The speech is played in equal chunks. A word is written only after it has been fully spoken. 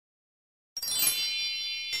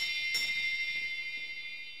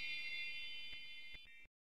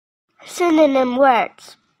Synonym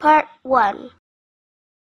Words, Part 1.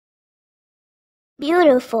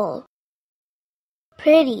 Beautiful,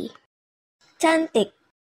 pretty, cantik,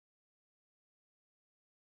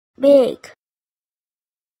 big,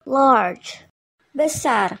 large,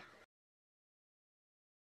 besar,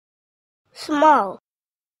 small,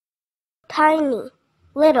 tiny,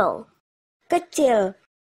 little, kecil,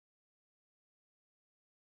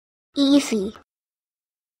 easy,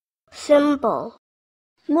 simple,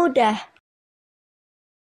 mudah,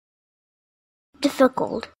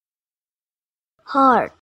 difficult,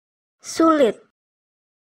 hard, sulit,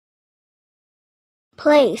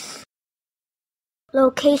 place,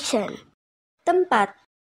 location, tempat,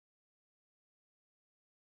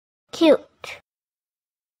 cute,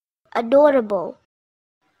 adorable,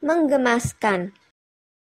 menggemaskan,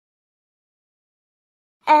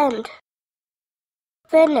 end,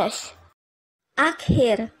 finish,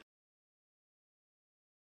 akhir,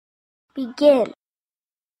 begin,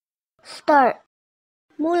 start,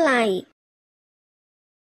 mulai,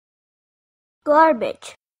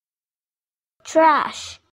 garbage,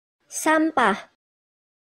 trash, sampah,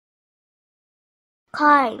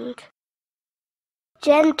 kind,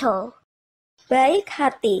 gentle, baik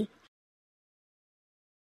hati,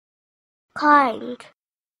 kind,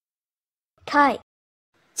 type,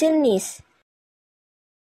 jenis,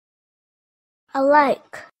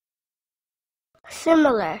 alike,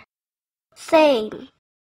 similar, same,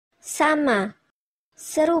 sama,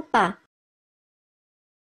 serupa,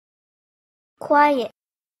 quiet,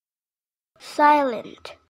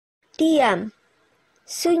 silent, diam,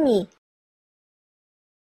 sunyi,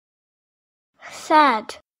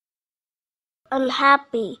 sad,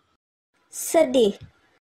 unhappy, sedih,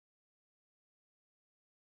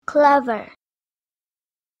 clever,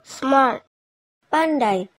 smart,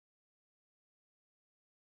 pandai,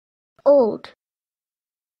 old,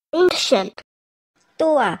 ancient,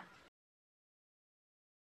 tua,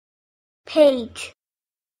 page,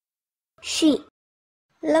 sheet,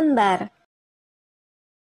 lembar,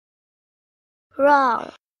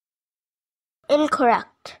 wrong,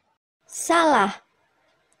 incorrect, salah,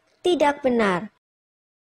 tidak benar,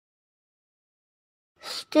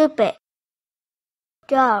 stupid,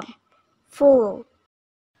 dumb, fool,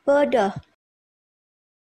 bodoh,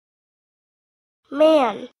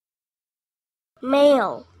 man,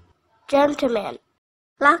 male, gentleman,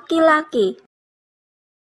 laki-laki,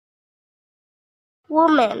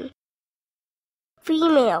 woman,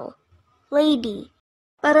 female, lady,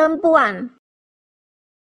 perempuan,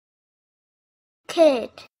 kid,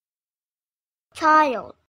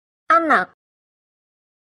 child, anak,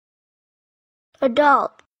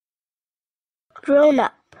 adult, grown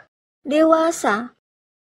up, dewasa,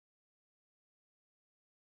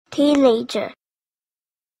 teenager,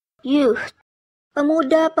 youth,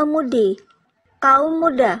 pemuda-pemudi, kaum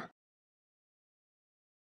muda,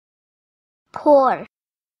 poor,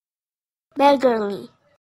 beggarly,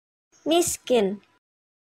 miskin,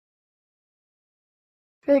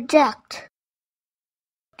 reject,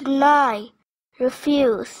 deny,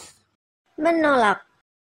 refuse, menolak,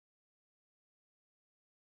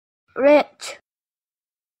 rich,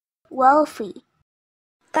 wealthy,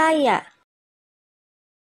 kaya,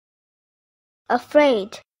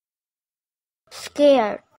 afraid,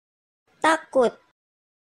 scared, takut,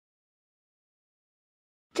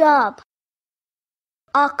 job,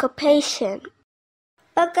 occupation.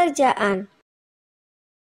 pekerjaan.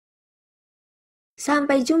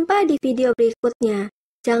 Sampai jumpa di video berikutnya.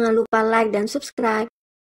 Jangan lupa like dan subscribe.